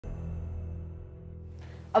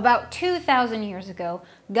About 2,000 years ago,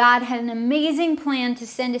 God had an amazing plan to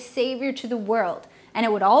send a Savior to the world, and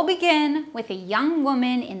it would all begin with a young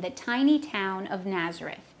woman in the tiny town of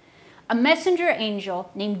Nazareth. A messenger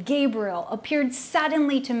angel named Gabriel appeared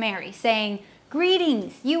suddenly to Mary, saying,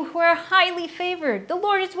 "Greetings, you who are highly favored, the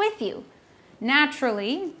Lord is with you."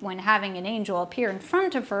 Naturally, when having an angel appear in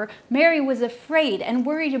front of her, Mary was afraid and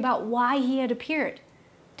worried about why he had appeared.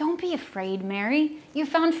 "Don't be afraid, Mary. You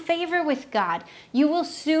found favor with God. You will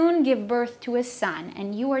soon give birth to a son,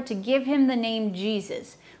 and you are to give him the name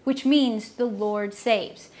Jesus, which means the Lord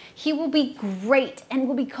saves. He will be great and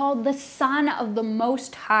will be called the Son of the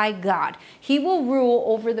Most High God. He will rule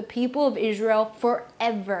over the people of Israel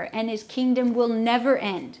forever, and his kingdom will never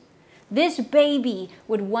end." This baby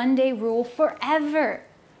would one day rule forever.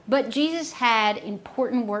 But Jesus had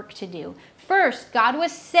important work to do. First, God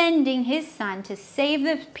was sending his son to save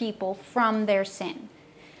the people from their sin.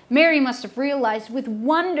 Mary must have realized with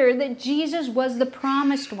wonder that Jesus was the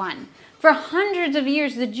promised one. For hundreds of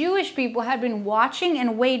years, the Jewish people had been watching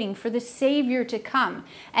and waiting for the Savior to come.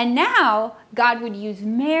 And now, God would use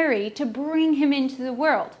Mary to bring him into the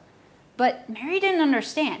world. But Mary didn't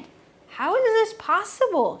understand. "How is this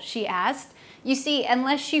possible?" she asked. You see,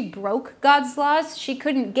 unless she broke God's laws, she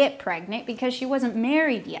couldn't get pregnant because she wasn't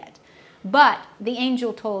married yet. But the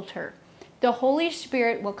angel told her, "The Holy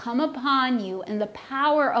Spirit will come upon you, and the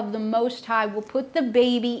power of the Most High will put the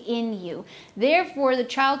baby in you. Therefore, the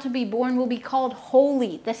child to be born will be called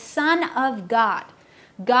Holy, the Son of God."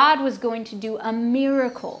 God was going to do a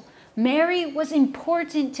miracle. Mary was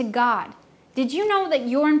important to God. Did you know that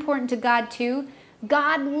you're important to God too?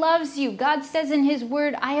 God loves you. God says in his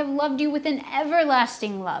word, "I have loved you with an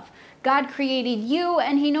everlasting love." God created you,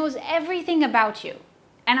 and he knows everything about you.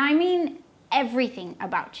 And I mean everything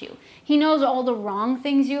about you. He knows all the wrong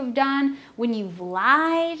things you have done, when you've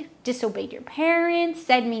lied, disobeyed your parents,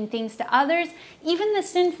 said mean things to others, even the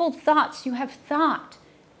sinful thoughts you have thought.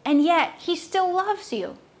 And yet, he still loves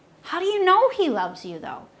you. How do you know he loves you,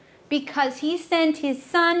 though? Because he sent his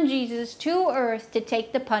son, Jesus, to earth to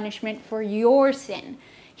take the punishment for your sin.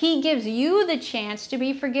 He gives you the chance to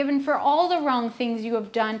be forgiven for all the wrong things you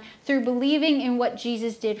have done through believing in what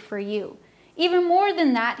Jesus did for you. Even more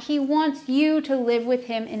than that, he wants you to live with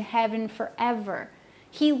him in heaven forever.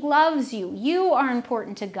 He loves you. You are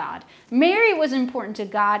important to God. Mary was important to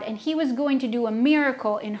God, and he was going to do a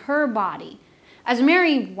miracle in her body. As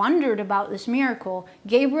Mary wondered about this miracle,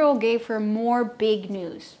 Gabriel gave her more big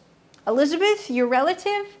news. "Elizabeth, your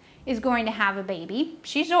relative, is going to have a baby.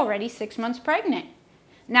 She's already 6 months pregnant."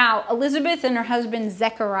 Now, Elizabeth and her husband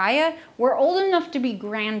Zechariah were old enough to be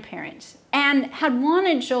grandparents and had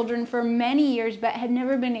wanted children for many years but had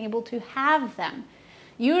never been able to have them.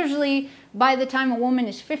 Usually, by the time a woman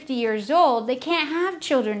is 50 years old, they can't have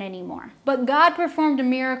children anymore. But God performed a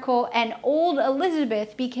miracle, and old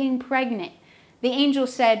Elizabeth became pregnant. The angel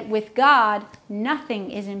said, "With God, nothing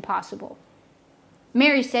is impossible."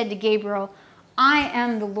 Mary said to Gabriel, "I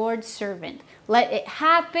am the Lord's servant. Let it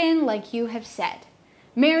happen like you have said."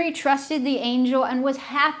 Mary trusted the angel and was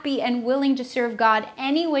happy and willing to serve God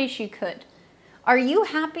any way she could. Are you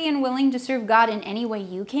happy and willing to serve God in any way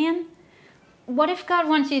you can? What if God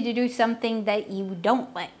wants you to do something that you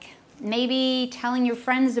don't like? Maybe telling your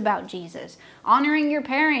friends about Jesus, honoring your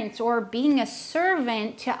parents, or being a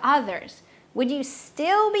servant to others. Would you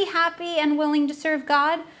still be happy and willing to serve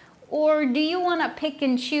God? Or do you want to pick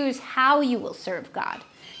and choose how you will serve God?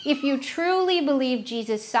 If you truly believe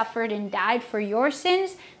Jesus suffered and died for your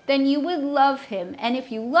sins, then you would love him. And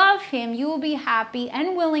if you love him, you will be happy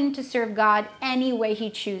and willing to serve God any way he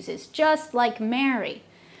chooses, just like Mary.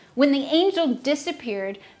 When the angel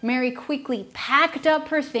disappeared, Mary quickly packed up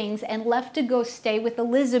her things and left to go stay with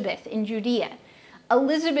Elizabeth in Judea.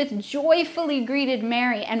 Elizabeth joyfully greeted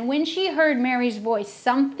Mary, and when she heard Mary's voice,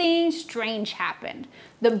 something strange happened.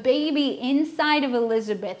 The baby inside of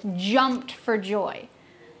Elizabeth jumped for joy.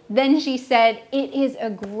 Then she said, "It is a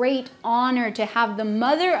great honor to have the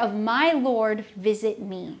mother of my Lord visit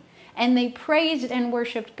me." And they praised and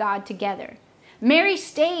worshiped God together. Mary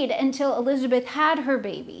stayed until Elizabeth had her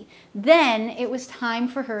baby. Then it was time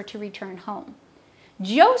for her to return home.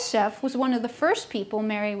 Joseph was one of the first people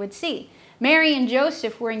Mary would see. Mary and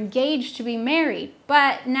Joseph were engaged to be married,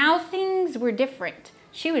 but now things were different.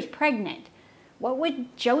 She was pregnant. What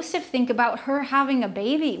would Joseph think about her having a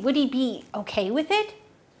baby? Would he be okay with it?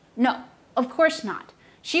 No, of course not.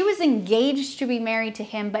 She was engaged to be married to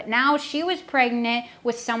him, but now she was pregnant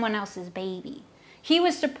with someone else's baby. He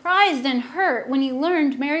was surprised and hurt when he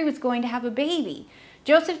learned Mary was going to have a baby.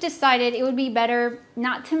 Joseph decided it would be better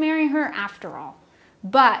not to marry her after all.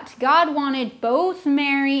 But God wanted both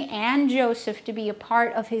Mary and and Joseph to be a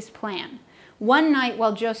part of his plan. One night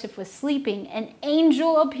while Joseph was sleeping, an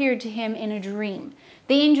angel appeared to him in a dream.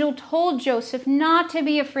 The angel told Joseph not to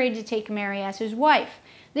be afraid to take Mary as his wife.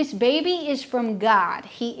 This baby is from God.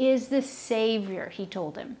 He is the Savior, he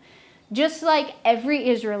told him. Just like every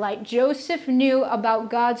Israelite, Joseph knew about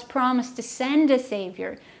God's promise to send a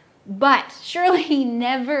Savior, but surely he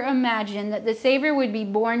never imagined that the Savior would be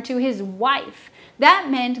born to his wife. That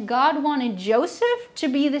meant God wanted Joseph to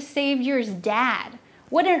be the Savior's dad.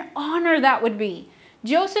 What an honor that would be.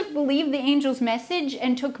 Joseph believed the angel's message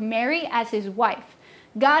and took Mary as his wife.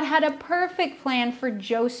 God had a perfect plan for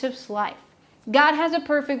Joseph's life. God has a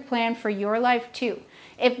perfect plan for your life too.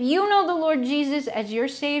 If you know the Lord Jesus as your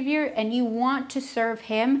Savior and you want to serve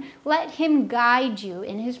him, let him guide you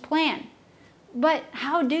in his plan. But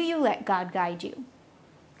how do you let God guide you?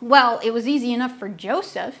 Well, it was easy enough for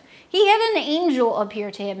Joseph. He had an angel appear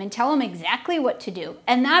to him and tell him exactly what to do.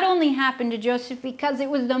 And that only happened to Joseph because it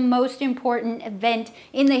was the most important event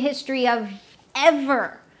in the history of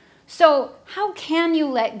ever. So how can you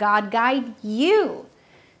let God guide you?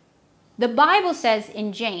 The Bible says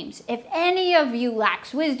in James, if any of you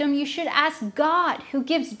lacks wisdom, you should ask God, who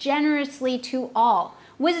gives generously to all.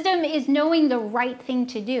 Wisdom is knowing the right thing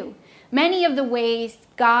to do. Many of the ways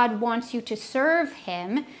God wants you to serve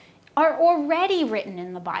him are already written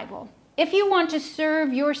in the Bible. If you want to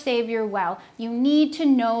serve your Savior well, you need to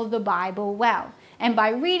know the Bible well. And by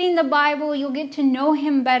reading the Bible, you'll get to know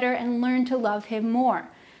him better and learn to love him more.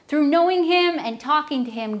 Through knowing him and talking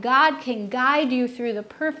to him, God can guide you through the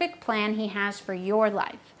perfect plan he has for your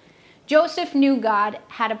life. Joseph knew God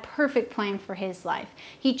had a perfect plan for his life.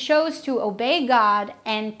 He chose to obey God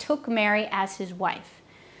and took Mary as his wife.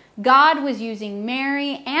 God was using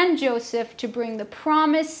Mary and Joseph to bring the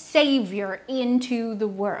promised Savior into the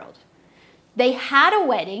world. They had a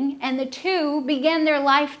wedding, and the two began their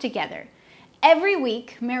life together. Every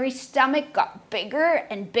week, Mary's stomach got bigger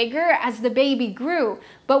and bigger as the baby grew,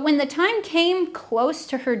 but when the time came close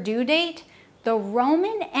to her due date, the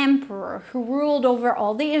Roman emperor who ruled over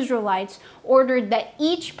all the Israelites ordered that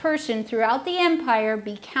each person throughout the empire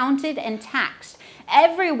be counted and taxed.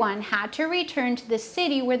 Everyone had to return to the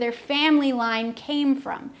city where their family line came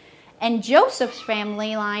from. And Joseph's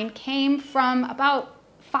family line came from about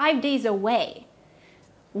 5 days away.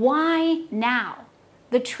 Why now?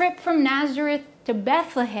 The trip from Nazareth to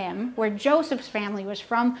Bethlehem, where Joseph's family was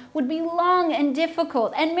from, would be long and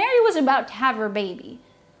difficult, and Mary was about to have her baby.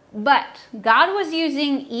 But God was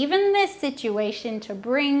using even this situation to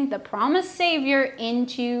bring the promised Savior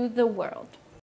into the world.